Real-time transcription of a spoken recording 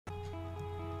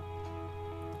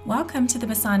Welcome to the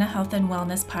Basana Health and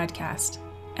Wellness Podcast.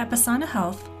 At Basana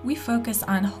Health, we focus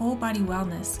on whole body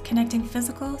wellness, connecting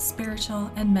physical, spiritual,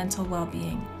 and mental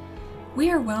well-being. We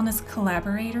are wellness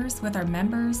collaborators with our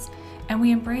members, and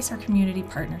we embrace our community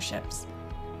partnerships.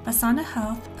 Basana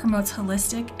Health promotes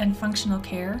holistic and functional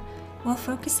care while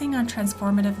focusing on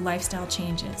transformative lifestyle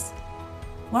changes.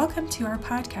 Welcome to our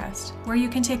podcast, where you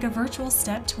can take a virtual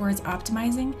step towards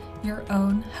optimizing your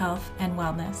own health and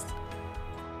wellness.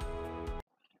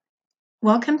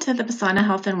 Welcome to the Basana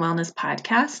Health and Wellness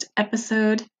Podcast,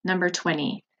 episode number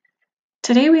 20.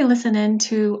 Today we listen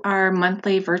into our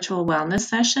monthly virtual wellness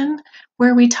session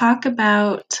where we talk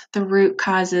about the root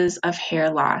causes of hair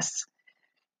loss.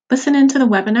 Listen into the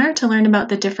webinar to learn about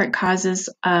the different causes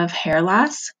of hair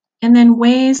loss and then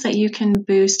ways that you can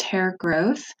boost hair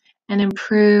growth and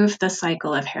improve the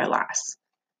cycle of hair loss.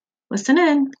 Listen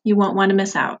in, you won't want to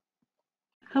miss out.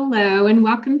 Hello, and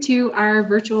welcome to our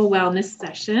virtual wellness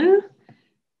session.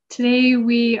 Today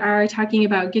we are talking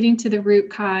about getting to the root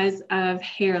cause of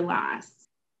hair loss.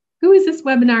 Who is this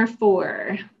webinar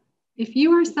for? If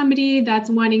you are somebody that's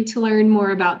wanting to learn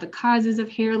more about the causes of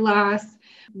hair loss,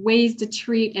 ways to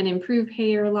treat and improve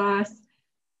hair loss,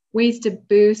 ways to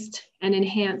boost and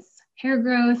enhance hair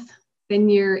growth, then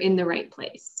you're in the right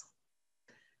place.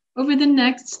 Over the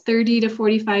next 30 to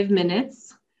 45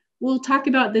 minutes, we'll talk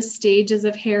about the stages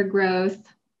of hair growth.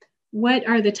 What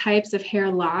are the types of hair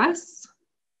loss?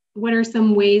 What are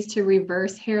some ways to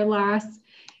reverse hair loss?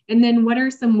 And then what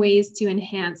are some ways to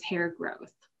enhance hair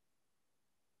growth?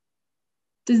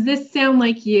 Does this sound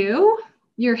like you?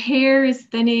 Your hair is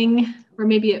thinning, or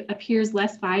maybe it appears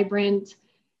less vibrant.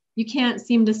 You can't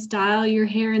seem to style your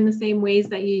hair in the same ways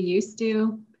that you used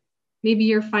to. Maybe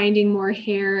you're finding more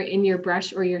hair in your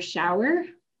brush or your shower.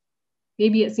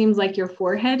 Maybe it seems like your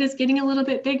forehead is getting a little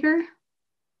bit bigger,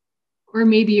 or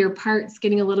maybe your part's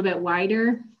getting a little bit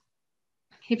wider.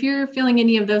 If you're feeling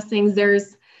any of those things,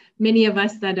 there's many of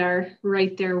us that are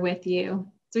right there with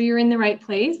you. So you're in the right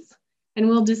place, and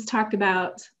we'll just talk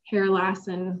about hair loss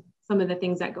and some of the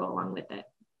things that go along with it.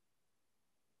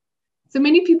 So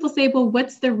many people say, well,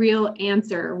 what's the real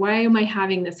answer? Why am I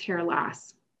having this hair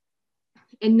loss?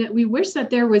 And we wish that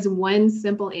there was one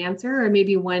simple answer or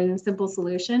maybe one simple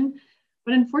solution,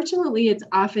 but unfortunately, it's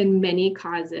often many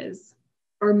causes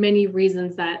or many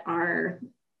reasons that are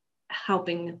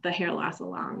helping the hair loss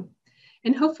along.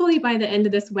 And hopefully by the end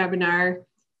of this webinar,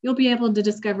 you'll be able to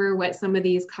discover what some of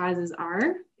these causes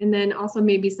are, and then also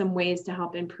maybe some ways to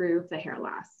help improve the hair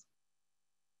loss.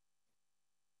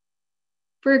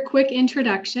 For a quick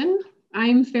introduction,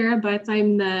 I'm Farah Butts.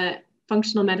 I'm the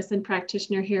functional medicine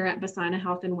practitioner here at Basana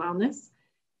Health and Wellness.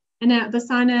 And at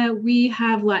Basana, we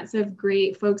have lots of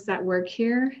great folks that work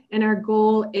here, and our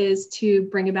goal is to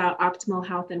bring about optimal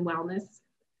health and wellness.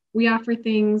 We offer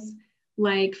things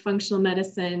like functional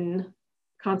medicine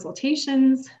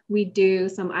consultations. We do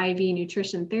some IV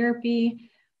nutrition therapy.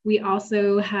 We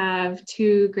also have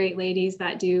two great ladies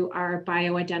that do our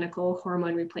bioidentical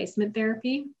hormone replacement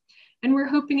therapy. And we're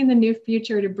hoping in the near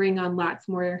future to bring on lots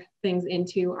more things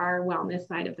into our wellness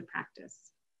side of the practice.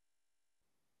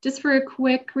 Just for a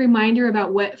quick reminder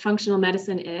about what functional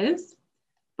medicine is.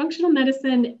 Functional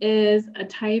medicine is a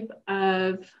type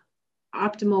of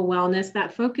optimal wellness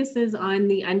that focuses on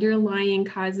the underlying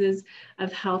causes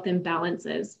of health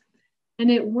imbalances. And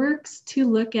it works to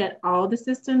look at all the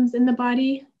systems in the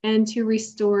body and to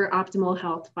restore optimal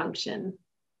health function.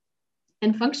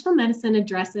 And functional medicine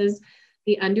addresses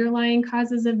the underlying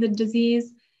causes of the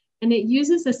disease, and it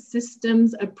uses a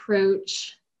systems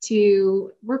approach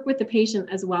to work with the patient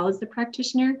as well as the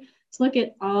practitioner to look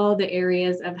at all the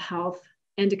areas of health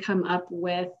and to come up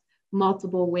with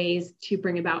multiple ways to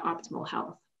bring about optimal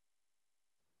health.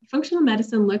 Functional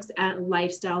medicine looks at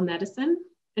lifestyle medicine,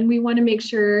 and we want to make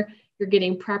sure you're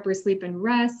getting proper sleep and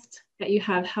rest, that you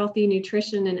have healthy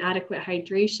nutrition and adequate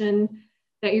hydration,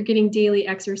 that you're getting daily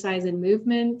exercise and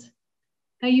movement,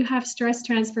 that you have stress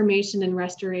transformation and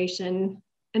restoration,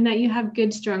 and that you have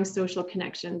good, strong social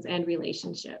connections and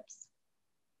relationships.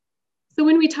 So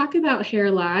when we talk about hair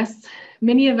loss,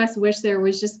 many of us wish there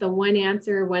was just the one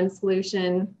answer, one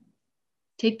solution.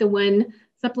 Take the one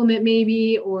supplement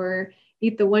maybe, or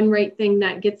eat the one right thing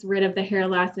that gets rid of the hair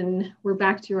loss, and we're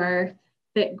back to our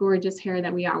thick, gorgeous hair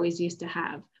that we always used to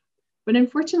have. But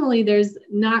unfortunately, there's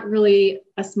not really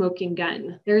a smoking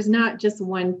gun. There's not just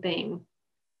one thing.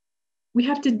 We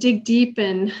have to dig deep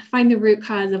and find the root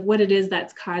cause of what it is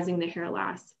that's causing the hair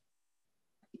loss.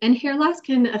 And hair loss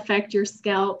can affect your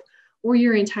scalp or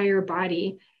your entire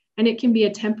body, and it can be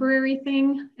a temporary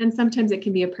thing, and sometimes it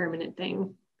can be a permanent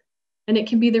thing. And it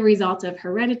can be the result of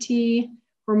heredity,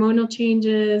 hormonal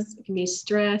changes, it can be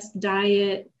stress,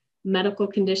 diet, medical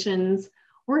conditions,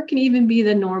 or it can even be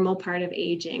the normal part of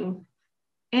aging.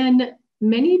 And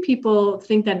many people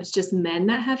think that it's just men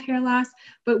that have hair loss,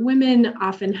 but women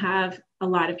often have a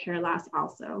lot of hair loss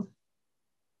also.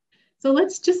 So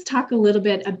let's just talk a little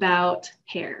bit about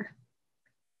hair.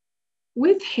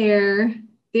 With hair,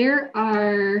 there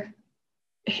are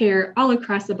hair all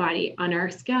across the body, on our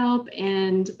scalp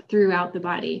and throughout the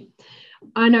body.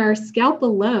 On our scalp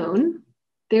alone,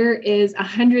 there is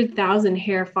 100,000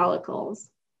 hair follicles.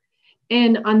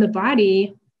 And on the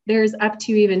body, there's up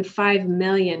to even 5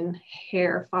 million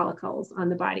hair follicles on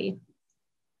the body.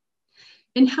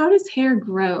 And how does hair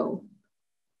grow?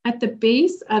 At the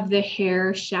base of the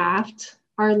hair shaft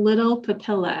are little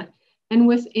papilla, and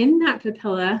within that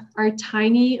papilla are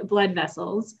tiny blood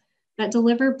vessels that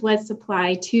deliver blood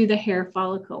supply to the hair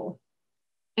follicle.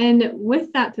 And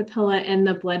with that papilla and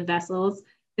the blood vessels,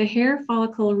 the hair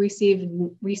follicle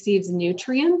receives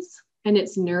nutrients and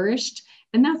it's nourished,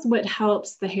 and that's what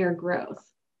helps the hair growth.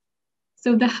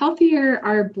 So the healthier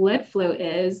our blood flow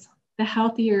is, the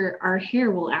healthier our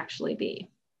hair will actually be.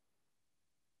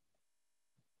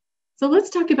 So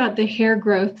let's talk about the hair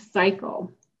growth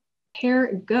cycle.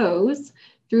 Hair goes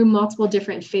through multiple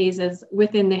different phases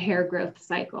within the hair growth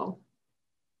cycle.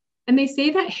 And they say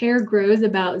that hair grows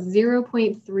about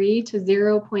 0.3 to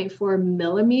 0.4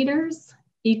 millimeters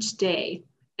each day.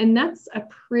 And that's a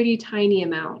pretty tiny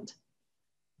amount.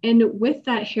 And with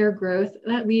that hair growth,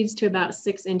 that leads to about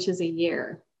 6 inches a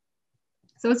year.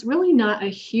 So it's really not a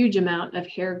huge amount of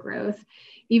hair growth,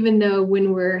 even though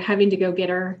when we're having to go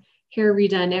get our hair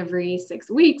redone every 6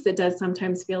 weeks, it does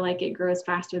sometimes feel like it grows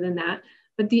faster than that,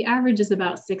 but the average is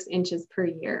about 6 inches per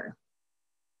year.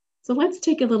 So let's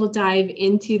take a little dive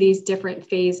into these different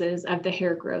phases of the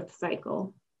hair growth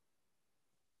cycle.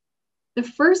 The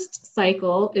first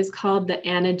cycle is called the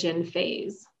anagen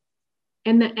phase.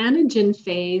 And the anagen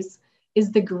phase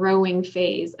is the growing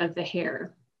phase of the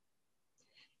hair.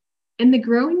 And the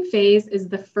growing phase is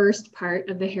the first part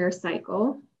of the hair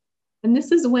cycle. And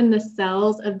this is when the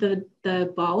cells of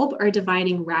the bulb are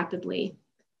dividing rapidly.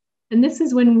 And this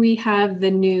is when we have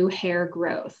the new hair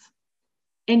growth.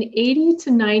 And 80 to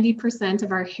 90%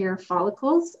 of our hair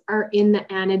follicles are in the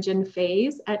anagen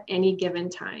phase at any given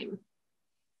time.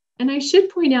 And I should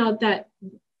point out that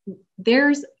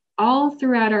there's all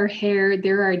throughout our hair,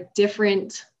 there are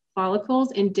different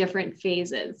follicles in different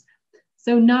phases.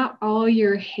 So not all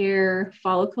your hair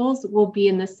follicles will be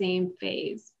in the same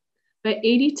phase, but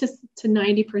 80 to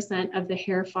 90% of the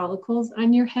hair follicles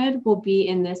on your head will be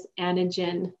in this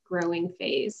anagen growing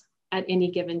phase at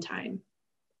any given time.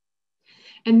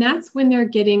 And that's when they're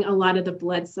getting a lot of the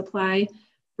blood supply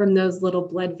from those little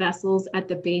blood vessels at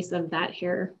the base of that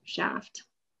hair shaft.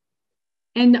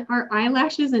 And our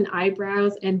eyelashes and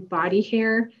eyebrows and body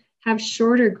hair have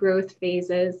shorter growth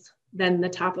phases than the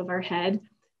top of our head,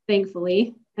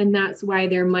 thankfully, and that's why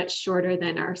they're much shorter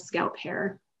than our scalp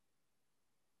hair.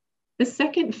 The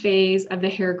second phase of the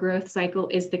hair growth cycle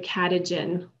is the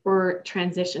catagen, or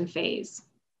transition phase.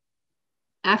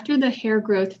 After the hair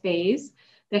growth phase,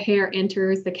 the hair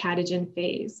enters the catagen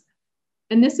phase.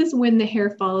 And this is when the hair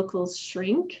follicles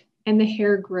shrink and the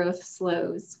hair growth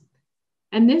slows.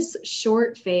 And this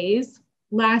short phase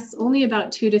lasts only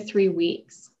about 2 to 3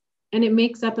 weeks, and it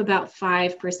makes up about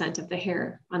 5% of the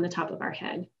hair on the top of our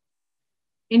head.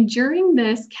 And during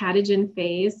this catagen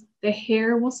phase, the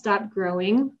hair will stop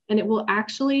growing and it will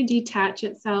actually detach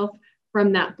itself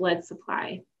from that blood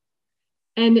supply.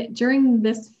 And during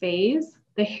this phase,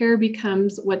 the hair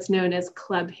becomes what's known as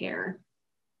club hair.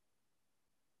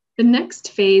 The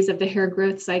next phase of the hair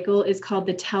growth cycle is called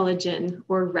the telogen,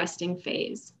 or resting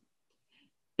phase.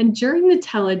 And during the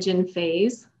telogen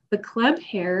phase, the club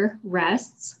hair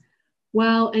rests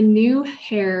while a new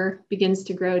hair begins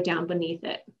to grow down beneath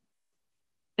it.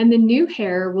 And the new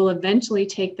hair will eventually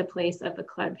take the place of the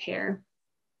club hair.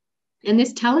 And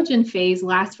this telogen phase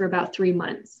lasts for about 3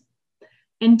 months.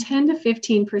 And 10 to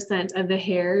 15% of the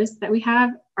hairs that we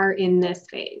have are in this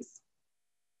phase.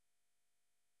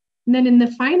 And then in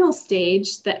the final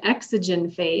stage, the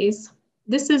exogen phase,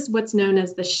 this is what's known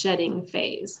as the shedding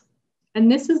phase.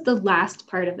 And this is the last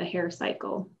part of the hair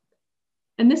cycle.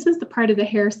 And this is the part of the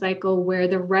hair cycle where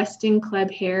the resting club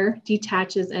hair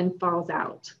detaches and falls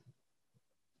out.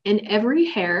 And every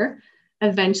hair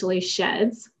eventually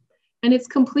sheds. And it's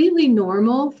completely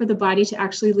normal for the body to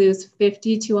actually lose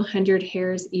 50 to 100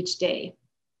 hairs each day,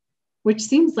 which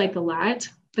seems like a lot,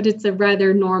 but it's a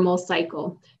rather normal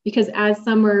cycle because as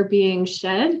some are being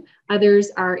shed,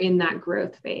 others are in that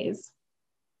growth phase.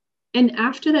 And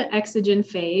after the exogen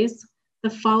phase, the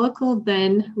follicle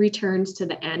then returns to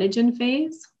the anagen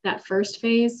phase, that first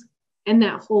phase, and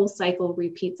that whole cycle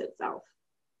repeats itself.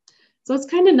 So it's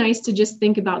kind of nice to just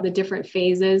think about the different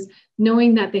phases,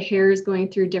 knowing that the hair is going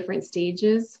through different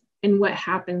stages and what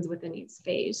happens within each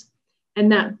phase.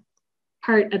 And that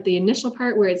part at the initial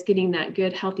part where it's getting that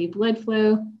good healthy blood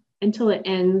flow until it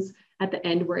ends at the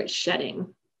end where it's shedding.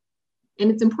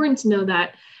 And it's important to know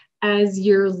that as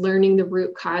you're learning the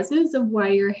root causes of why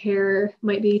your hair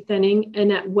might be thinning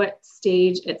and at what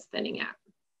stage it's thinning at.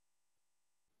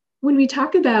 When we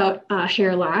talk about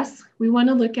hair loss, we want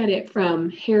to look at it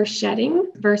from hair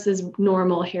shedding versus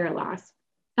normal hair loss.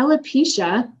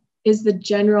 Alopecia is the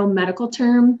general medical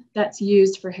term that's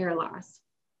used for hair loss.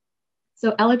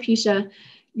 So alopecia,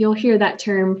 you'll hear that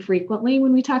term frequently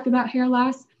when we talk about hair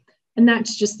loss, and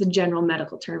that's just the general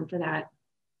medical term for that.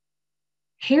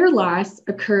 Hair loss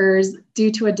occurs due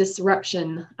to a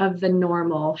disruption of the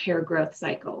normal hair growth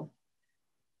cycle.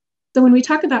 So when we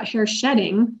talk about hair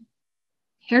shedding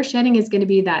is going to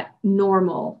be that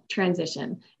normal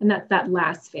transition, and that's that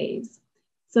last phase.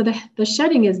 So the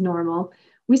shedding is normal.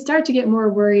 We start to get more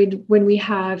worried when we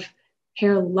have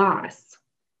hair loss,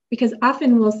 because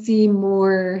often we'll see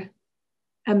more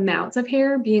amounts of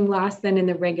hair being lost than in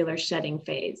the regular shedding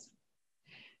phase.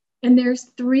 And there's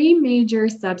 3 major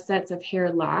subsets of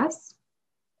hair loss.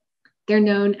 They're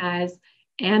known as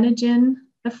anagen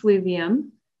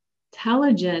effluvium,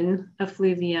 telogen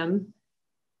effluvium,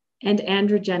 and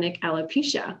androgenic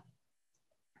alopecia.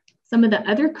 Some of the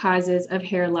other causes of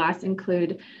hair loss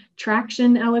include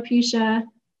traction alopecia,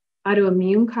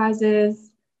 autoimmune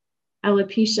causes,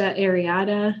 alopecia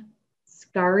areata,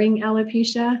 scarring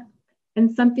alopecia,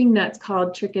 and something that's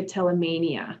called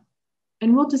trichotillomania.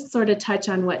 And we'll just sort of touch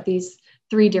on what these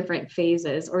 3 different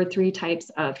phases or 3 types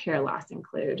of hair loss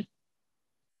include.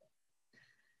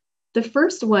 The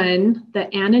first one, the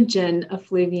anagen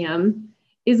effluvium,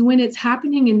 is when it's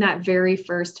happening in that very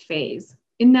first phase,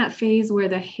 in that phase where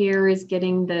the hair is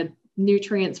getting the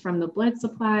nutrients from the blood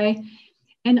supply.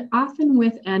 And often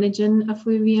with anagen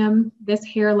effluvium, this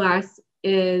hair loss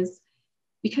is,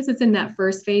 because it's in that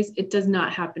first phase, it does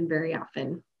not happen very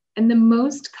often. And the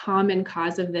most common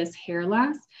cause of this hair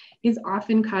loss is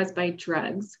often caused by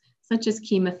drugs, such as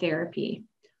chemotherapy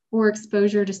or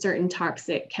exposure to certain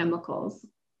toxic chemicals.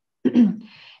 And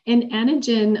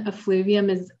anagen effluvium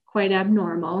is quite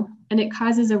abnormal, and it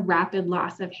causes a rapid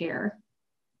loss of hair.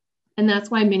 And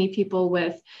that's why many people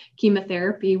with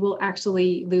chemotherapy will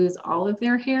actually lose all of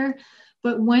their hair.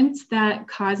 But once that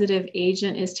causative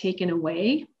agent is taken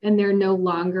away and they're no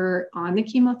longer on the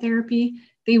chemotherapy,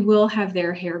 they will have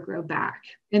their hair grow back,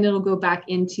 and it'll go back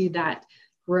into that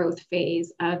growth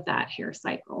phase of that hair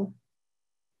cycle.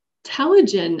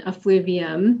 Telogen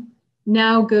effluvium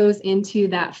now goes into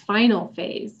that final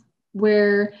phase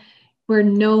where we're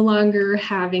no longer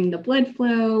having the blood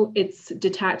flow, it's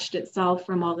detached itself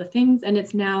from all the things, and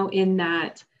it's now in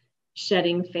that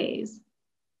shedding phase.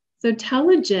 So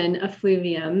telogen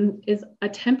effluvium is a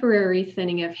temporary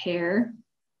thinning of hair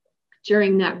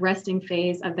during that resting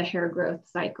phase of the hair growth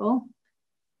cycle.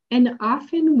 And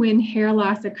often when hair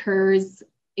loss occurs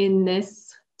in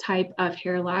this type of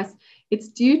hair loss, it's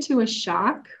due to a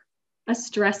shock, a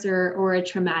stressor, or a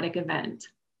traumatic event.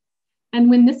 And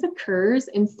when this occurs,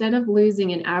 instead of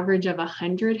losing an average of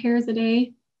 100 hairs a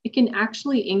day, it can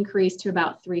actually increase to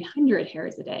about 300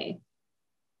 hairs a day.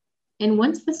 And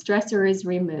once the stressor is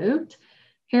removed,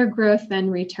 hair growth then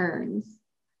returns.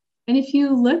 And if you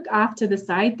look off to the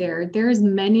side there, there's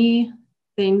many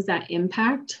things that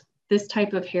impact this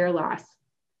type of hair loss.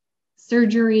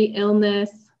 Surgery, illness,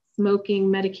 smoking,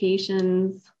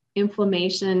 medications,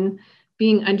 inflammation,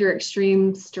 being under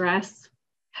extreme stress,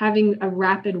 having a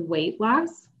rapid weight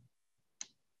loss,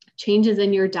 changes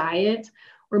in your diet,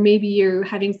 or maybe you're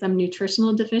having some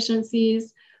nutritional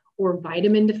deficiencies or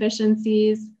vitamin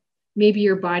deficiencies. Maybe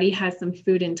your body has some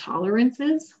food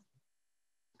intolerances.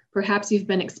 Perhaps you've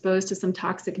been exposed to some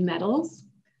toxic metals.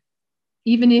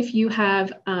 Even if you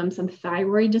have some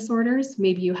thyroid disorders,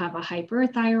 maybe you have a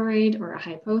hyperthyroid or a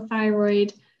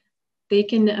hypothyroid, they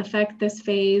can affect this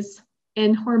phase.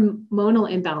 And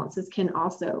hormonal imbalances can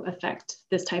also affect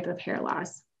this type of hair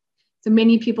loss. So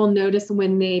many people notice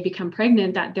when they become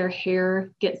pregnant that their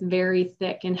hair gets very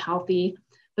thick and healthy,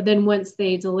 but then once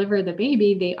they deliver the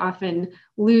baby, they often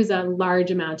lose a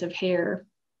large amount of hair,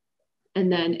 and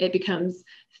then it becomes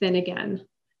thin again.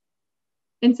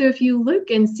 And so if you look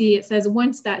and see, it says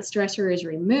once that stressor is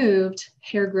removed,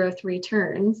 hair growth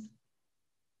returns.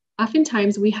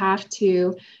 Oftentimes we have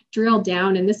to drill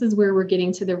down, and this is where we're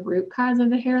getting to the root cause of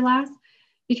the hair loss,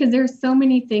 because there's so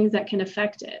many things that can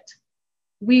affect it.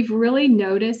 We've really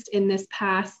noticed in this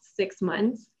past 6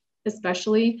 months,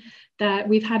 especially, that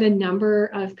we've had a number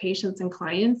of patients and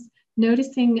clients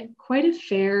noticing quite a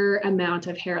fair amount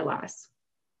of hair loss.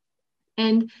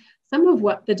 And some of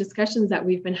what the discussions that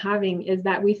we've been having is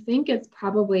that we think it's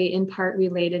probably in part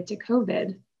related to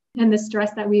COVID and the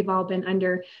stress that we've all been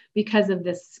under because of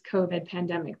this COVID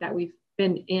pandemic that we've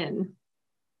been in.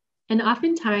 And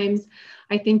oftentimes,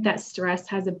 I think that stress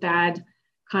has a bad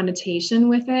connotation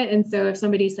with it. And so if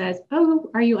somebody says, "Oh,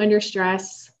 are you under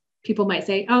stress?" people might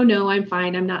say, "Oh, no, I'm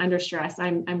fine. I'm not under stress.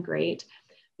 I'm great."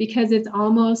 Because it's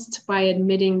almost by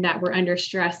admitting that we're under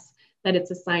stress that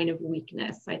it's a sign of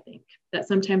weakness, I think. That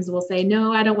sometimes we'll say,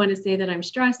 "No, I don't want to say that I'm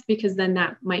stressed," because then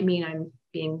that might mean I'm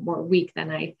being more weak than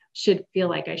I should feel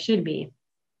like I should be.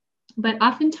 But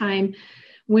oftentimes,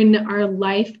 when our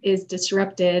life is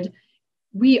disrupted,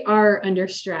 we are under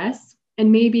stress.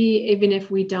 And maybe even if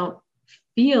we don't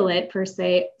feel it per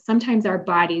se, sometimes our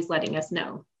body's letting us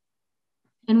know.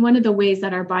 And one of the ways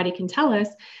that our body can tell us,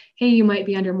 hey, you might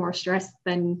be under more stress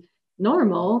than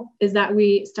normal, is that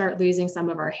we start losing some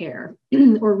of our hair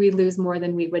or we lose more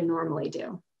than we would normally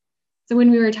do. So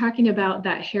when we were talking about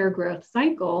that hair growth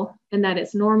cycle and that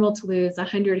it's normal to lose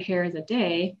 100 hairs a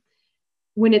day,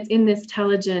 when it's in this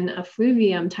telogen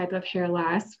effluvium type of hair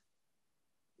loss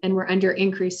and we're under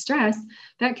increased stress,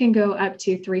 that can go up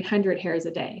to 300 hairs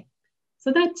a day.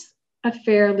 So that's a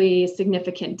fairly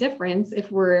significant difference.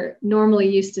 If we're normally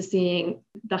used to seeing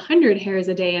the 100 hairs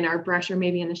a day in our brush or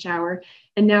maybe in the shower,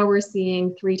 and now we're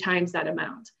seeing 3 times that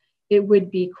amount, it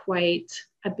would be quite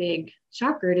a big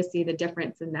shocker to see the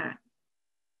difference in that.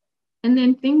 And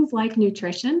then things like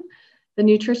nutrition, the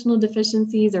nutritional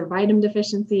deficiencies or vitamin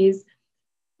deficiencies,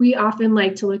 we often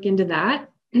like to look into that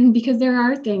because there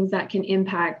are things that can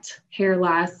impact hair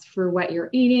loss for what you're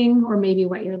eating or maybe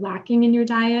what you're lacking in your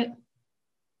diet.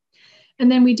 And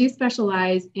then we do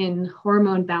specialize in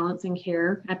hormone balancing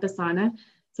here at Basana.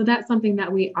 So that's something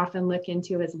that we often look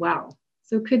into as well.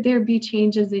 So could there be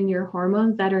changes in your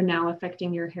hormones that are now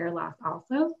affecting your hair loss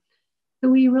also? So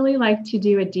we really like to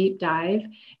do a deep dive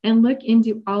and look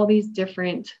into all these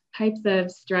different types of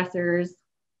stressors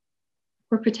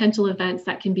or potential events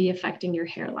that can be affecting your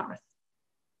hair loss.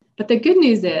 But the good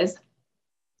news is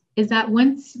that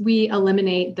once we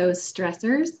eliminate those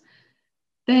stressors,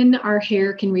 then our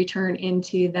hair can return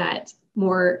into that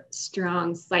more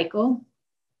strong cycle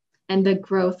and the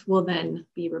growth will then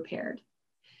be repaired.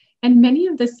 And many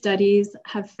of the studies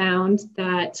have found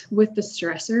that with the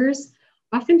stressors,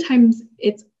 oftentimes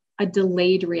it's a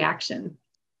delayed reaction.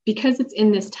 Because it's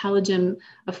in this telogen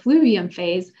effluvium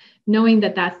phase, knowing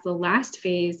that that's the last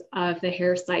phase of the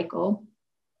hair cycle,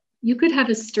 you could have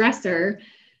a stressor,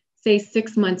 say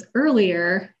 6 months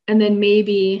earlier, and then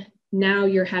maybe now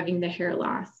you're having the hair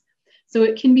loss. So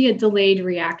it can be a delayed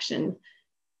reaction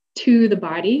to the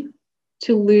body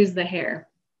to lose the hair.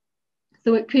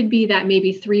 So it could be that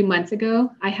maybe 3 months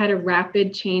ago, I had a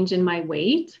rapid change in my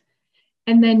weight.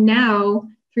 And then now,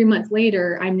 3 months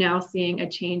later, I'm now seeing a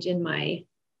change in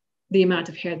the amount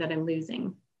of hair that I'm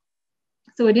losing.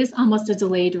 So it is almost a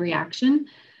delayed reaction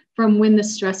from when the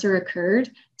stressor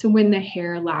occurred to when the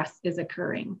hair loss is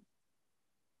occurring.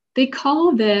 They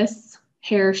call this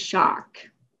hair shock.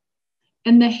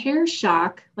 And the hair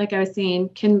shock, like I was saying,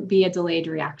 can be a delayed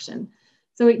reaction.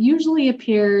 So it usually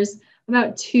appears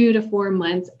about 2 to 4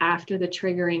 months after the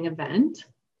triggering event.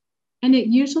 And it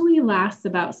usually lasts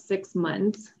about 6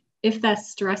 months if that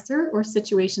stressor or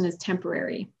situation is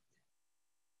temporary.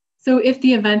 So if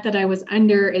the event that I was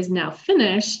under is now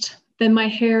finished, then my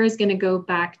hair is going to go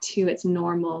back to its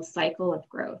normal cycle of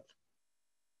growth.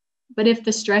 But if the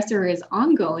stressor is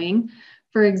ongoing,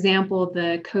 for example,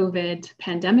 the COVID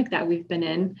pandemic that we've been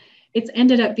in, it's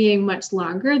ended up being much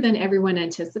longer than everyone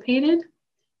anticipated.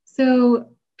 So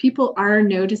people are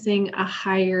noticing a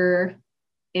higher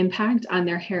impact on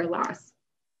their hair loss.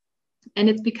 And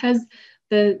it's because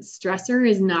the stressor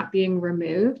is not being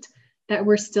removed that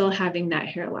we're still having that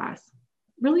hair loss.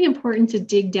 Really important to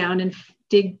dig down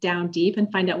deep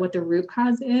and find out what the root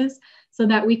cause is so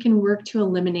that we can work to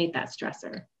eliminate that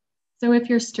stressor. So if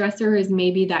your stressor is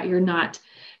maybe that you're not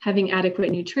having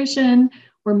adequate nutrition,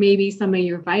 or maybe some of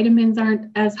your vitamins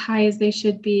aren't as high as they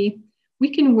should be,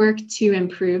 we can work to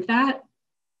improve that,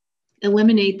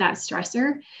 eliminate that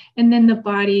stressor, and then the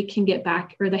body can get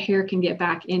back, or the hair can get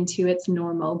back into its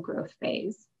normal growth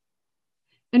phase.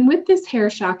 And with this hair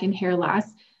shock and hair loss,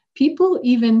 people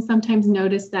even sometimes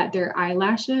notice that their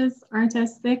eyelashes aren't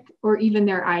as thick, or even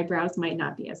their eyebrows might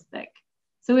not be as thick.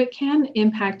 So it can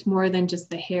impact more than just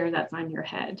the hair that's on your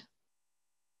head.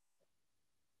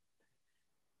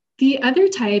 The other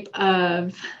type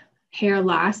of hair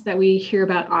loss that we hear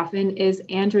about often is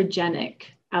androgenic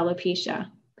alopecia.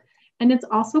 And it's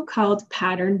also called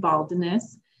pattern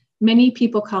baldness Many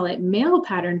people call it male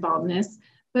pattern baldness,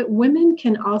 but women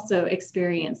can also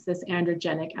experience this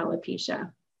androgenic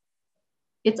alopecia.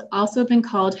 It's also been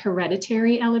called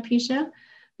hereditary alopecia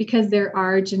because there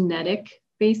are genetic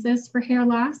bases for hair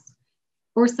loss,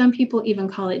 or some people even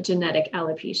call it genetic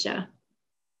alopecia.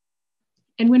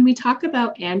 And when we talk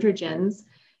about androgens,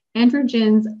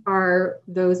 androgens are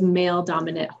those male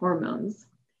dominant hormones.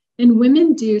 And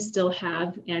women do still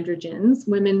have androgens.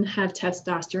 Women have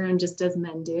testosterone just as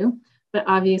men do, but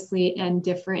obviously in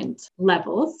different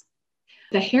levels.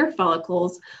 The hair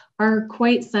follicles are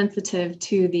quite sensitive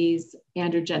to these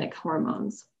androgenic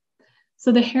hormones.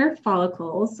 So the hair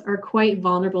follicles are quite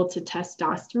vulnerable to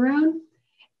testosterone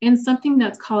and something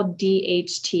that's called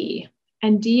DHT.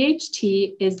 And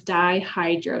DHT is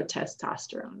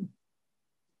dihydrotestosterone.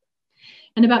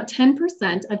 And about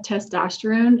 10% of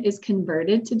testosterone is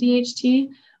converted to DHT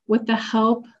with the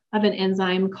help of an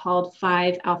enzyme called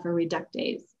 5-alpha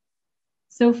reductase.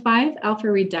 So 5-alpha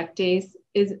reductase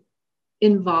is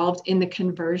involved in the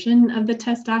conversion of the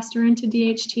testosterone to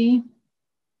DHT.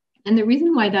 And the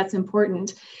reason why that's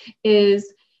important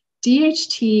is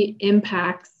DHT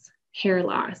impacts hair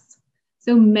loss.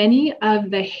 So many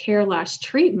of the hair loss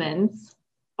treatments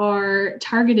are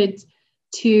targeted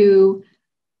to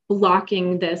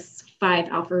blocking this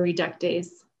 5-alpha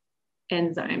reductase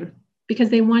enzyme because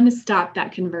they want to stop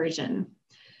that conversion.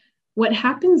 What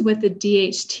happens with the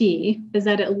DHT is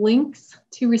that it links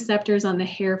to receptors on the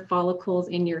hair follicles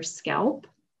in your scalp,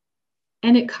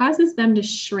 and it causes them to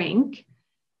shrink,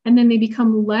 and then they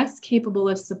become less capable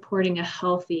of supporting a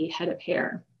healthy head of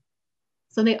hair.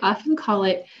 So they often call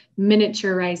it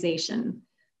miniaturization.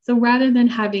 So rather than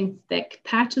having thick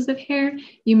patches of hair,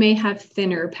 you may have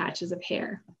thinner patches of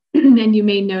hair. And you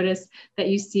may notice that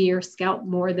you see your scalp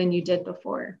more than you did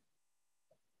before.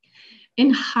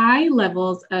 In high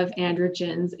levels of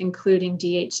androgens, including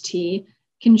DHT,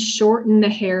 can shorten the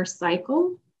hair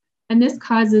cycle. And this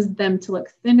causes them to look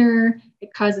thinner.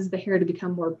 It causes the hair to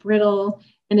become more brittle,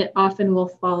 and it often will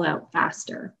fall out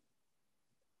faster.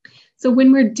 So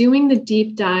when we're doing the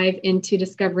deep dive into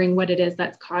discovering what it is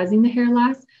that's causing the hair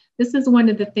loss, this is one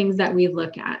of the things that we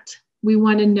look at. We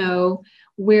want to know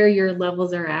where your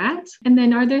levels are at. And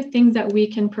then are there things that we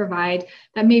can provide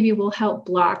that maybe will help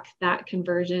block that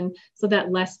conversion so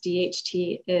that less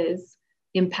DHT is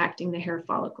impacting the hair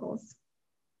follicles?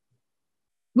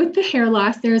 With the hair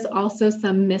loss, there's also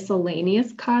some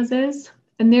miscellaneous causes,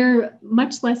 and they're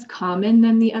much less common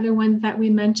than the other ones that we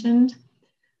mentioned.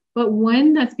 But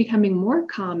one that's becoming more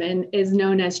common is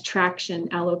known as traction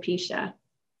alopecia.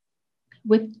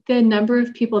 With the number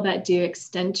of people that do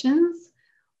extensions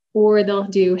or they'll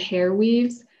do hair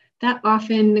weaves, that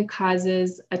often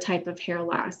causes a type of hair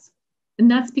loss.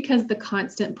 And that's because the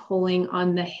constant pulling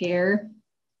on the hair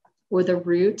or the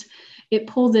root, it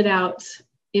pulls it out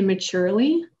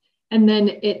immaturely, and then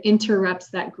it interrupts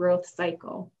that growth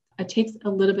cycle. It takes a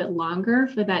little bit longer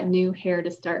for that new hair to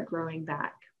start growing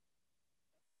back.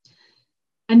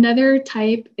 Another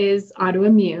type is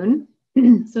autoimmune.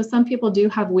 So some people do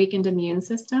have weakened immune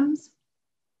systems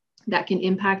that can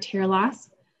impact hair loss.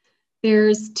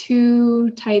 There's two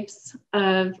types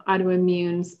of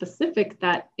autoimmune specific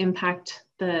that impact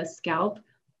the scalp.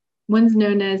 One's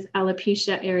known as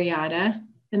alopecia areata,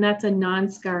 and that's a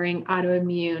non-scarring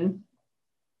autoimmune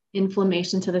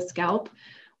inflammation to the scalp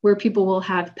where people will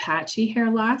have patchy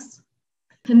hair loss.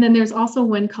 And then there's also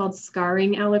one called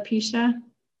scarring alopecia.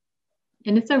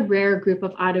 And it's a rare group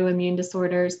of autoimmune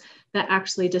disorders that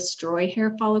actually destroy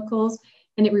hair follicles,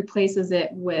 and it replaces it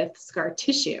with scar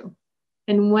tissue.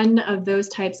 And one of those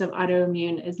types of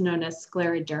autoimmune is known as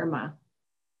scleroderma.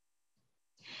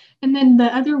 And then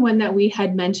the other one that we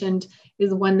had mentioned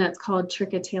is one that's called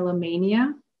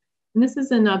trichotillomania. And this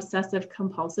is an obsessive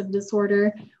compulsive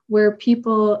disorder where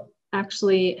people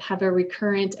actually have a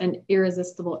recurrent and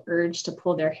irresistible urge to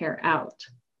pull their hair out.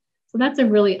 So that's a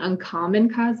really uncommon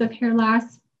cause of hair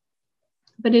loss,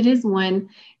 but it is one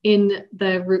in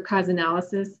the root cause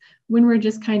analysis when we're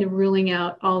just kind of ruling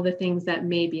out all the things that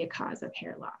may be a cause of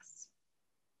hair loss.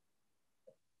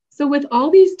 So with all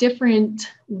these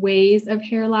different ways of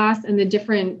hair loss and the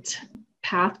different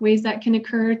pathways that can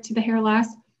occur to the hair loss,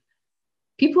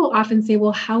 people often say,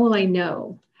 well, how will I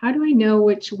know? How do I know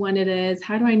which one it is?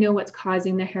 How do I know what's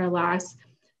causing the hair loss?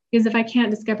 Because if I can't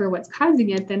discover what's causing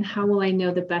it, then how will I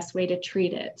know the best way to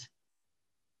treat it?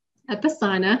 At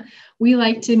Basana, we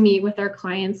like to meet with our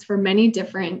clients for many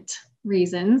different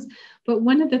reasons, but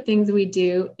one of the things we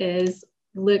do is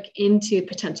look into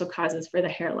potential causes for the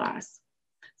hair loss.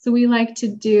 So we like to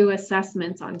do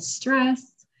assessments on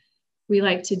stress. We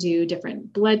like to do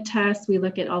different blood tests. We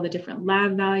look at all the different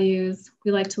lab values.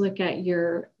 We like to look at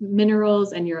your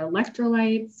minerals and your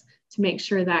electrolytes to make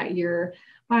sure that your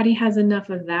body has enough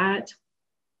of that.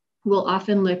 We'll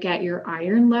often look at your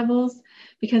iron levels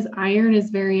because iron is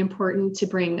very important to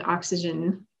bring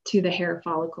oxygen to the hair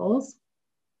follicles.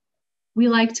 We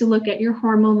like to look at your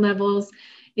hormone levels.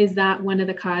 Is that one of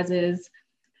the causes?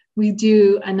 We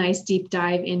do a nice deep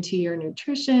dive into your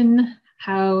nutrition.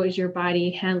 How is your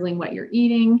body handling what you're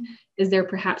eating? Is there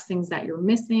perhaps things that you're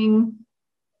missing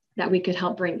that we could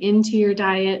help bring into your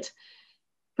diet?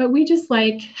 But we just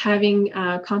like having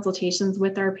consultations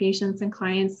with our patients and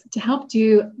clients to help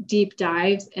do deep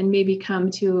dives and maybe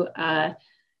come to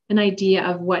an idea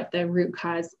of what the root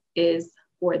cause is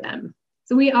for them.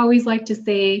 So we always like to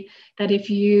say that if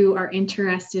you are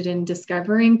interested in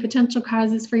discovering potential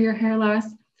causes for your hair loss,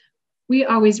 we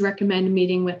always recommend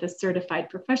meeting with a certified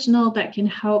professional that can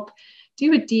help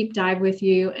do a deep dive with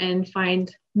you and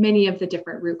find many of the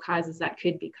different root causes that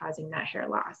could be causing that hair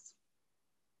loss.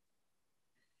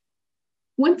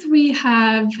 Once we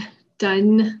have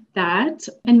done that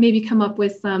and maybe come up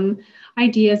with some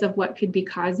ideas of what could be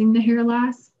causing the hair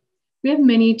loss, we have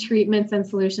many treatments and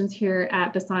solutions here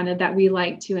at Basana that we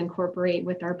like to incorporate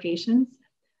with our patients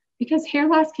because hair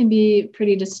loss can be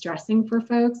pretty distressing for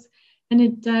folks and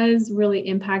it does really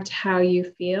impact how you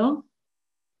feel.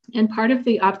 And part of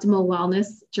the optimal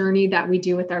wellness journey that we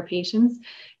do with our patients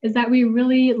is that we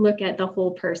really look at the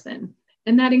whole person.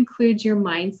 And that includes your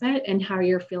mindset and how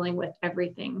you're feeling with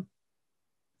everything.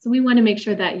 So we want to make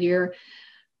sure that you're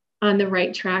on the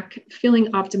right track,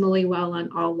 feeling optimally well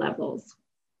on all levels.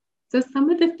 So some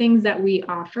of the things that we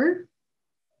offer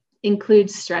include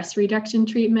stress reduction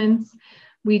treatments.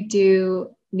 We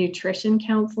do nutrition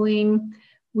counseling.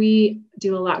 We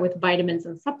do a lot with vitamins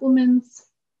and supplements.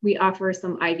 We offer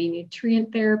some IV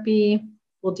nutrient therapy.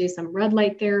 We'll do some red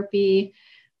light therapy.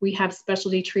 We have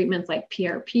specialty treatments like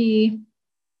PRP.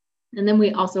 And then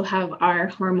we also have our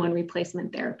hormone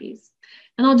replacement therapies.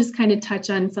 And I'll just kind of touch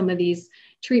on some of these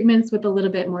treatments with a little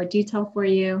bit more detail for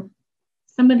you.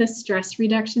 Some of the stress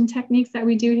reduction techniques that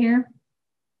we do here.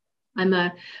 I'm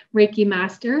a Reiki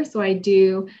master, so I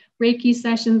do Reiki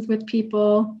sessions with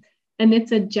people, and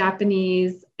it's a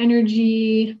Japanese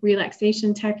energy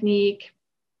relaxation technique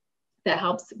that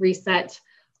helps reset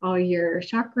all your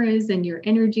chakras and your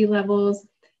energy levels.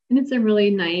 And it's a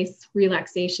really nice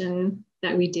relaxation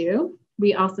that we do.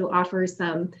 We also offer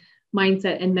some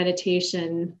mindset and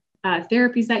meditation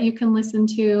therapies that you can listen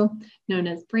to, known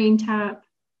as Brain Tap.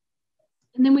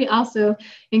 And then we also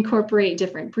incorporate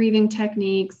different breathing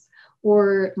techniques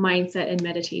or mindset and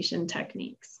meditation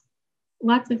techniques.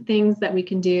 Lots of things that we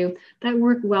can do that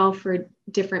work well for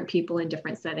different people in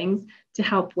different settings to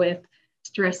help with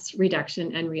stress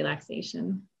reduction and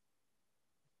relaxation.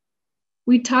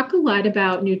 We talk a lot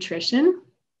about nutrition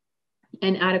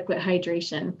and adequate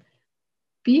hydration.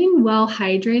 Being well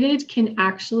hydrated can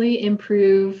actually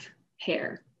improve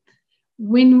hair.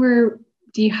 When we're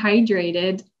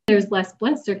dehydrated, there's less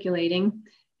blood circulating,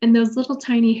 and those little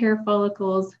tiny hair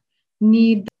follicles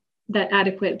need that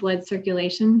adequate blood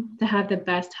circulation to have the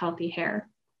best healthy hair.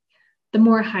 The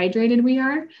more hydrated we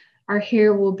are, our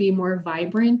hair will be more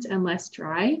vibrant and less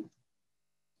dry.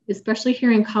 Especially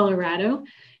here in Colorado,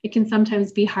 it can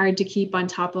sometimes be hard to keep on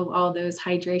top of all those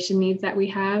hydration needs that we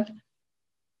have.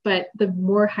 But the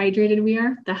more hydrated we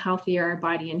are, the healthier our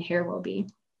body and hair will be.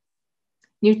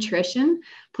 Nutrition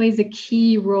plays a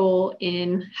key role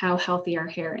in how healthy our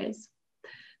hair is.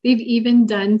 They've even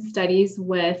done studies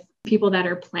with people that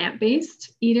are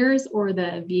plant-based eaters or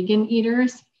the vegan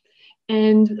eaters,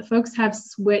 and folks have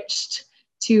switched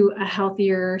to a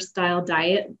healthier style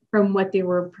diet from what they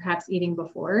were perhaps eating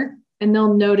before, and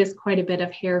they'll notice quite a bit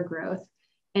of hair growth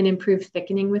and improved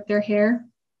thickening with their hair.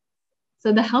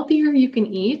 So the healthier you can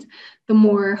eat, the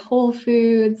more whole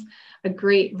foods, a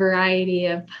great variety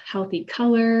of healthy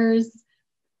colors,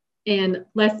 and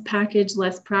less packaged,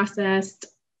 less processed,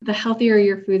 the healthier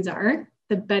your foods are,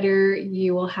 the better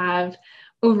you will have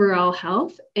overall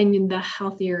health, and the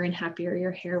healthier and happier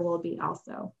your hair will be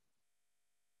also.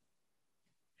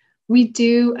 We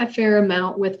do a fair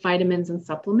amount with vitamins and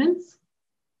supplements.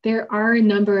 There are a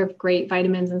number of great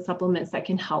vitamins and supplements that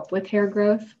can help with hair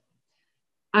growth.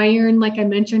 Iron, like I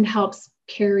mentioned, helps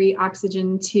carry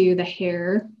oxygen to the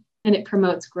hair and it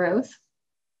promotes growth.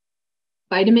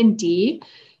 Vitamin D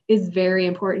is very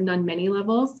important on many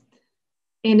levels,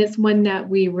 and it's one that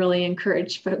we really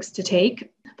encourage folks to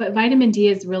take. But vitamin D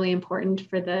is really important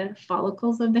for the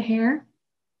follicles of the hair.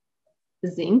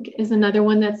 Zinc is another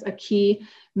one that's a key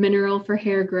mineral for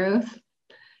hair growth.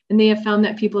 And they have found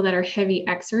that people that are heavy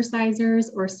exercisers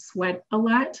or sweat a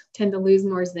lot tend to lose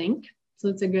more zinc. So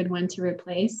it's a good one to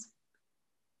replace.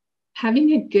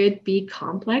 Having a good B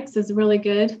complex is really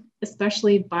good,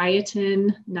 especially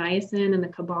biotin, niacin, and the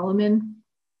cobalamin.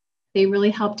 They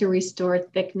really help to restore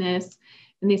thickness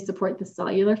and they support the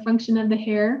cellular function of the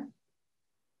hair.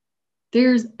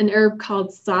 There's an herb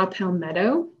called saw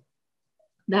palmetto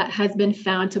that has been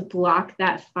found to block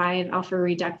that 5-alpha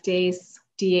reductase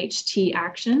DHT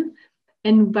action.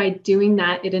 And by doing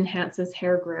that, it enhances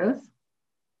hair growth.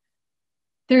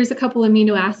 There's a couple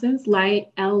amino acids,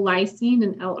 L-lysine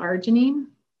and L-arginine.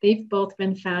 They've both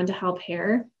been found to help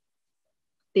hair.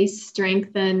 They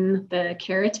strengthen the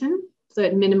keratin, so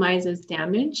it minimizes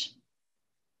damage.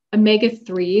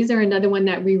 Omega-3s are another one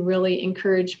that we really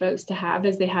encourage folks to have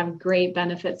as they have great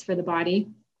benefits for the body.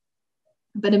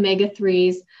 But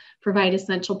omega-3s provide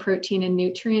essential protein and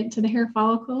nutrient to the hair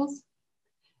follicles.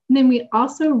 And then we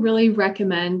also really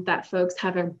recommend that folks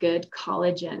have a good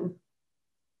collagen.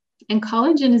 And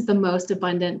collagen is the most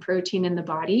abundant protein in the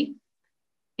body.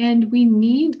 And we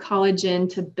need collagen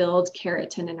to build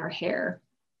keratin in our hair.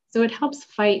 So it helps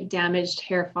fight damaged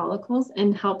hair follicles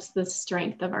and helps the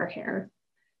strength of our hair.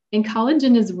 And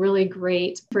collagen is really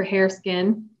great for hair,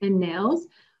 skin, and nails,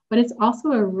 but it's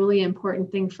also a really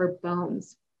important thing for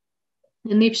bones.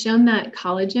 And they've shown that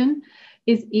collagen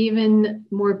is even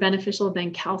more beneficial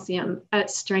than calcium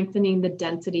at strengthening the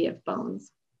density of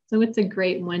bones. So it's a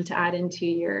great one to add into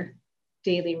your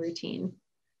daily routine.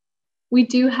 We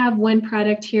do have one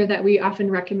product here that we often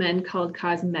recommend called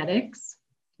Cosmetics,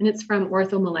 and it's from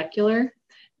Orthomolecular.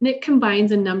 And it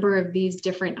combines a number of these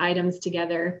different items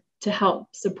together to help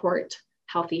support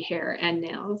healthy hair and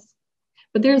nails.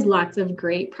 But there's lots of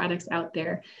great products out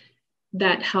there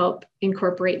that help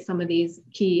incorporate some of these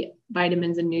key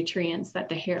vitamins and nutrients that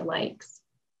the hair likes.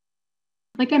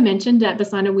 Like I mentioned, at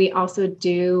Basana, we also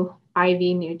do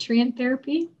IV nutrient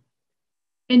therapy.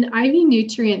 And IV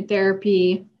nutrient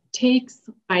therapy takes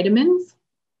vitamins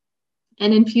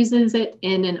and infuses it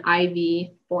in an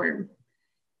IV form.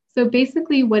 So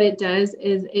basically what it does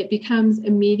is it becomes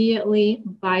immediately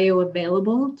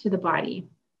bioavailable to the body.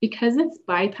 Because it's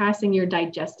bypassing your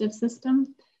digestive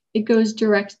system, it goes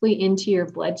directly into your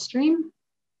bloodstream,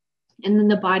 and then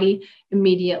the body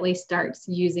immediately starts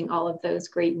using all of those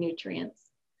great nutrients.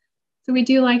 So we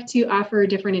do like to offer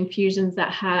different infusions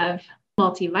that have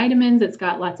multivitamins. It's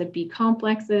got lots of B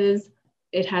complexes.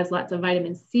 It has lots of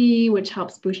vitamin C, which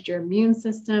helps boost your immune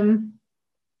system.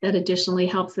 That additionally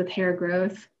helps with hair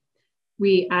growth.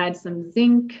 We add some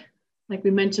zinc, like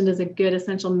we mentioned, is a good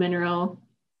essential mineral.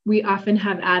 We often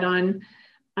have an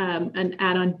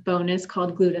add-on bonus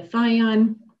called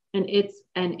glutathione, and it's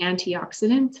an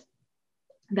antioxidant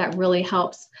that really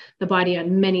helps the body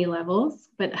on many levels,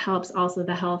 but helps also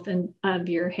the health of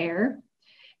your hair.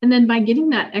 And then by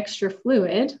getting that extra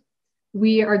fluid,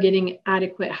 we are getting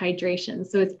adequate hydration.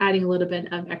 So it's adding a little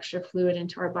bit of extra fluid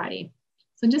into our body.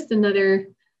 So just another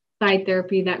side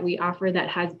therapy that we offer that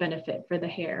has benefit for the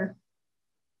hair.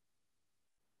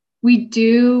 We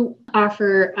do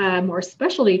offer a more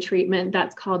specialty treatment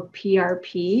that's called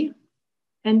PRP.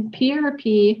 And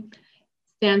PRP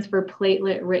stands for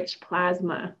platelet-rich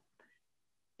plasma.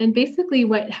 And basically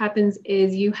what happens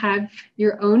is you have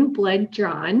your own blood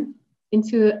drawn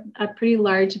into a pretty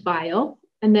large vial,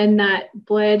 and then that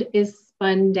blood is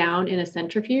spun down in a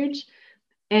centrifuge,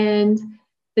 and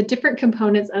the different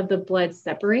components of the blood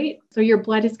separate. So your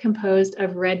blood is composed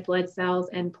of red blood cells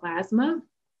and plasma.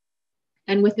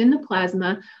 And within the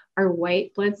plasma are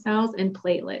white blood cells and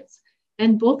platelets.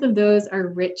 And both of those are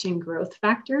rich in growth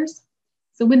factors.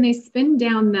 So when they spin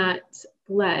down that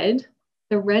blood,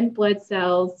 the red blood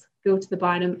cells go to the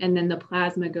bottom and then the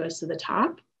plasma goes to the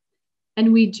top.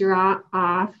 And we draw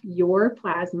off your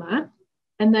plasma,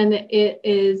 and then it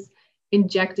is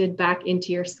injected back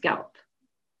into your scalp.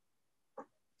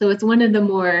 So it's one of the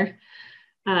more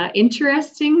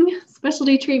interesting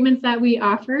specialty treatments that we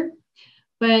offer,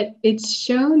 but it's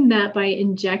shown that by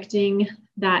injecting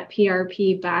that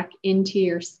PRP back into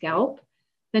your scalp,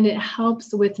 then it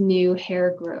helps with new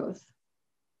hair growth.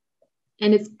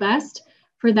 And it's best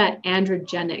for that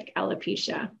androgenic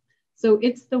alopecia. So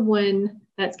it's the one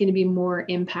that's going to be more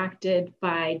impacted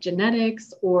by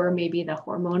genetics or maybe the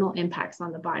hormonal impacts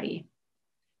on the body.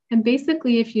 And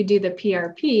basically, if you do the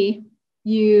PRP,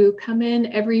 you come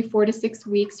in every 4 to 6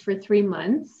 weeks for 3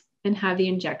 months and have the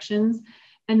injections,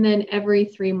 and then every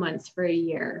 3 months for a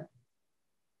year.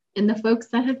 And the folks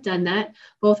that have done that,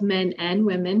 both men and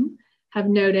women, have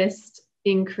noticed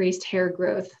increased hair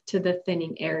growth to the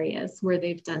thinning areas where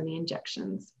they've done the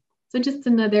injections. So just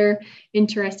another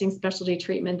interesting specialty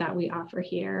treatment that we offer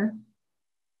here.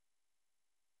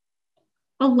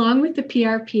 Along with the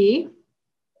PRP,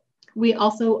 we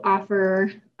also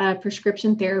offer a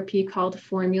prescription therapy called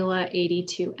Formula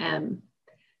 82M.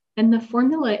 And the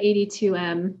Formula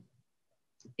 82M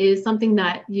is something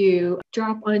that you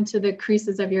drop onto the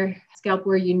creases of your scalp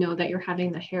where you know that you're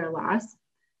having the hair loss.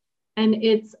 And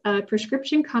it's a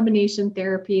prescription combination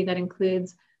therapy that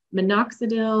includes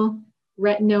minoxidil,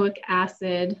 retinoic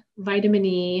acid, vitamin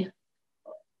E,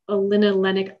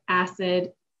 linolenic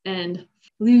acid, and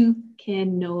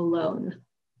fluocinolone.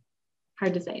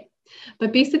 Hard to say.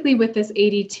 But basically with this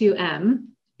 82M,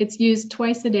 it's used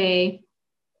twice a day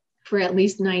for at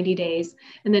least 90 days.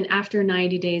 And then after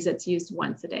 90 days, it's used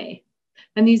once a day.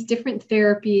 And these different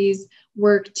therapies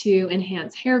work to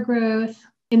enhance hair growth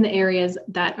in the areas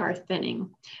that are thinning.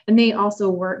 And they also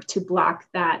work to block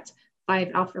that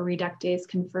 5-alpha reductase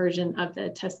conversion of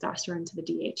the testosterone to the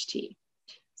DHT.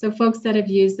 So folks that have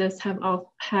used this have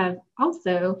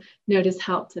also noticed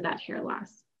help to that hair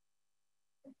loss.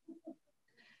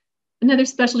 Another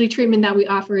specialty treatment that we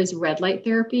offer is red light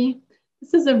therapy.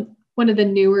 This is one of the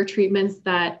newer treatments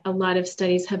that a lot of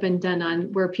studies have been done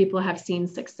on where people have seen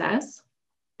success.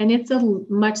 And it's a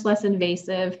much less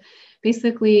invasive.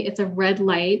 Basically, it's a red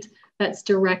light that's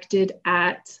directed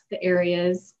at the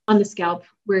areas on the scalp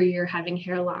where you're having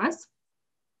hair loss.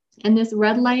 And this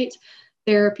red light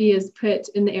therapy is put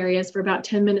in the areas for about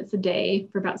 10 minutes a day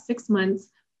for about 6 months.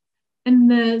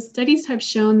 And the studies have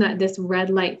shown that this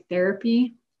red light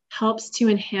therapy helps to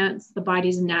enhance the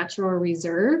body's natural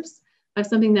reserves of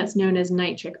something that's known as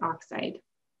nitric oxide.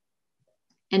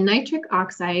 And nitric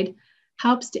oxide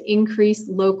helps to increase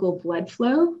local blood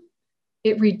flow.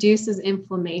 It reduces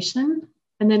inflammation,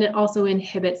 and then it also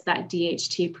inhibits that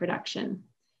DHT production.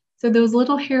 So those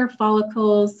little hair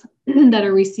follicles that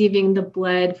are receiving the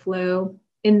blood flow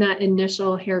in that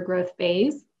initial hair growth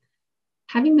phase,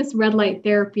 having this red light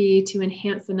therapy to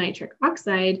enhance the nitric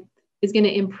oxide is going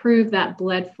to improve that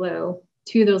blood flow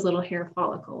to those little hair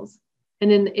follicles.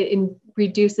 And then it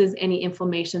reduces any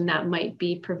inflammation that might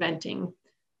be preventing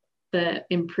the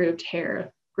improved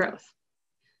hair growth.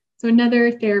 So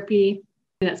another therapy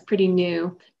that's pretty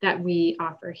new that we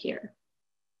offer here.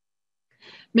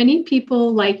 Many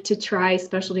people like to try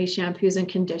specialty shampoos and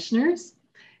conditioners,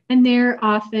 and they're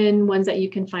often ones that you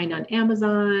can find on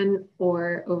Amazon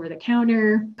or over the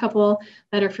counter. A couple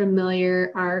that are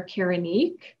familiar are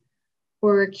Keranique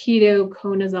or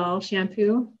ketoconazole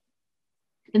shampoo,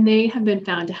 and they have been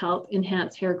found to help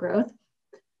enhance hair growth.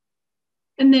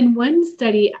 And then one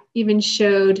study even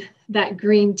showed that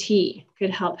green tea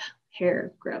could help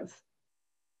hair growth.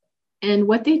 And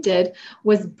what they did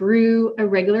was brew a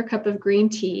regular cup of green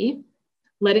tea,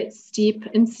 let it steep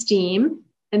and steam,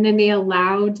 and then they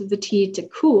allowed the tea to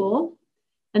cool.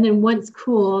 And then once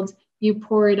cooled, you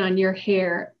pour it on your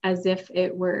hair as if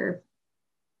it were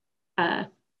a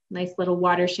nice little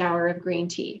water shower of green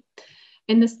tea.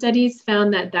 And the studies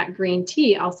found that that green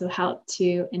tea also helped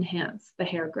to enhance the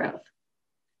hair growth.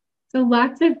 So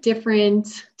lots of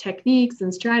different techniques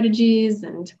and strategies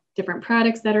and different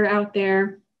products that are out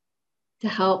there to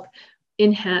help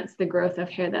enhance the growth of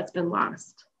hair that's been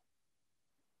lost.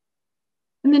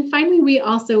 And then finally, we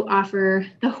also offer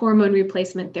the hormone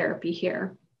replacement therapy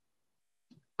here.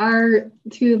 Our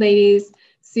two ladies,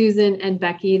 Susan and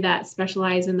Becky, that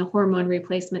specialize in the hormone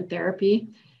replacement therapy,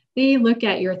 they look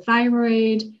at your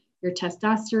thyroid, your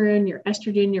testosterone, your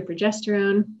estrogen, your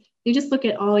progesterone. They just look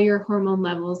at all your hormone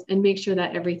levels and make sure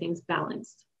that everything's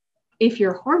balanced. If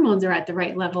your hormones are at the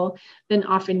right level, then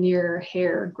often your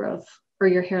hair growth or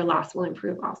your hair loss will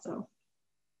improve also.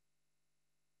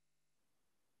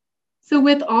 So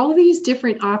with all of these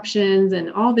different options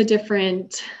and all the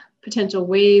different potential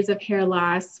ways of hair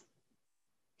loss,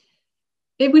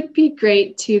 it would be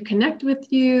great to connect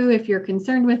with you if you're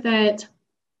concerned with it,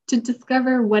 to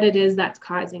discover what it is that's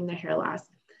causing the hair loss.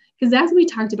 Because as we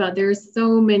talked about, there's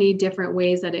so many different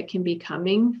ways that it can be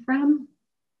coming from.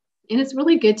 And it's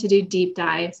really good to do deep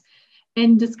dives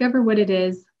and discover what it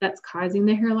is that's causing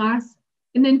the hair loss,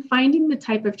 and then finding the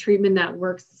type of treatment that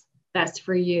works best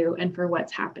for you and for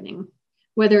what's happening.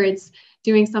 Whether it's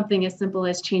doing something as simple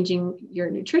as changing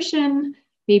your nutrition,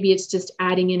 maybe it's just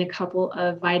adding in a couple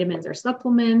of vitamins or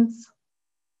supplements,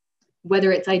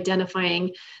 whether it's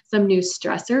identifying some new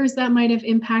stressors that might have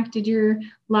impacted your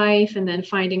life and then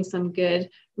finding some good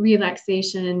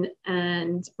relaxation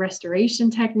and restoration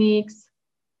techniques.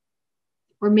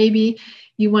 Or maybe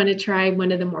you want to try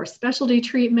one of the more specialty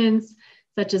treatments,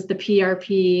 such as the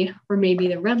PRP, or maybe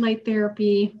the red light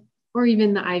therapy, or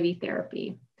even the IV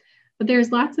therapy. But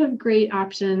there's lots of great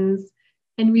options,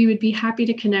 and we would be happy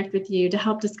to connect with you to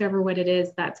help discover what it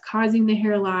is that's causing the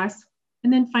hair loss,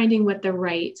 and then finding what the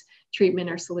right treatment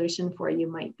or solution for you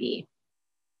might be.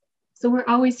 So we're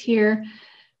always here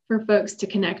for folks to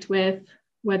connect with,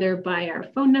 whether by our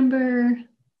phone number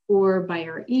or by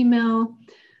our email.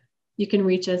 You can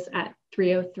reach us at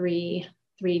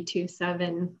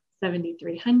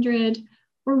 303-327-7300,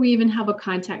 or we even have a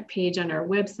contact page on our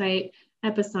website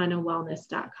at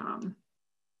basanawellness.com.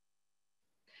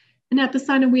 And at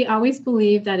Basana, we always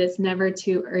believe that it's never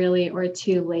too early or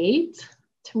too late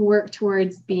to work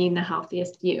towards being the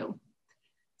healthiest you.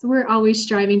 So we're always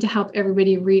striving to help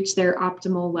everybody reach their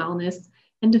optimal wellness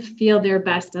and to feel their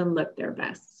best and look their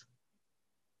best.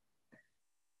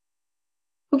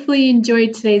 Hopefully you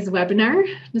enjoyed today's webinar,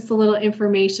 just a little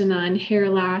information on hair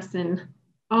loss and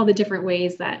all the different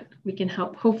ways that we can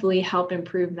hopefully help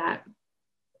improve that.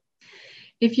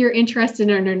 If you're interested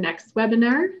in our next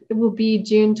webinar, it will be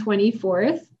June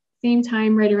 24th, same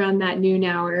time, right around that noon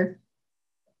hour.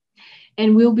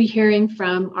 And we'll be hearing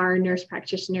from our nurse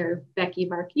practitioner, Becky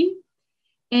Varkey.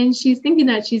 And she's thinking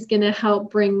that she's going to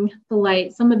help bring to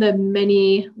light some of the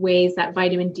many ways that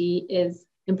vitamin D is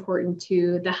important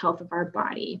to the health of our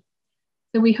body.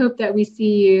 So we hope that we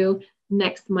see you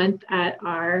next month at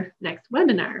our next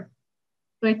webinar.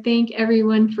 So I thank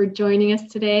everyone for joining us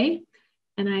today.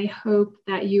 And I hope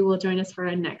that you will join us for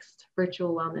our next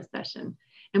virtual wellness session.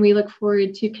 And we look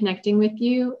forward to connecting with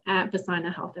you at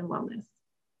Basana Health and Wellness.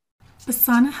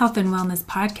 Basana Health and Wellness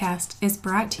podcast is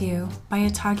brought to you by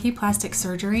Atagi Plastic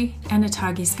Surgery and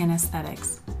Atagi Skin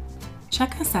Aesthetics.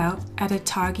 Check us out at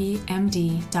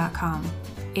atagimd.com,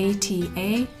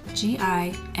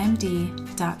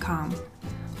 atagimd.com.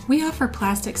 We offer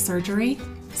plastic surgery,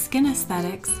 skin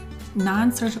aesthetics,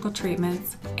 non-surgical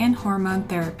treatments, and hormone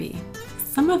therapy.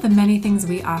 Some of the many things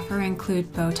we offer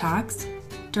include Botox,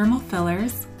 dermal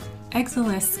fillers,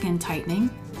 Exilus skin tightening,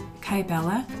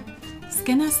 Kybella,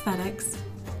 skin aesthetics,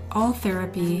 all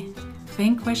therapy,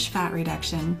 Vanquish fat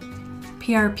reduction,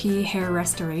 PRP hair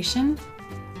restoration,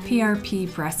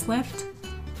 PRP breast lift,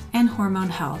 and hormone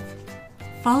health.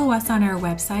 Follow us on our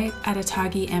website at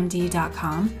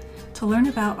atagimd.com to learn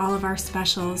about all of our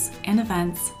specials and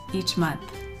events each month.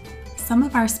 Some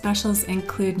of our specials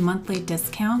include monthly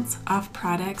discounts off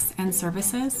products and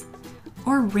services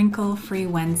or wrinkle-free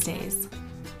Wednesdays.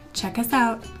 Check us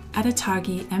out at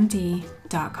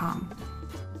atagimd.com.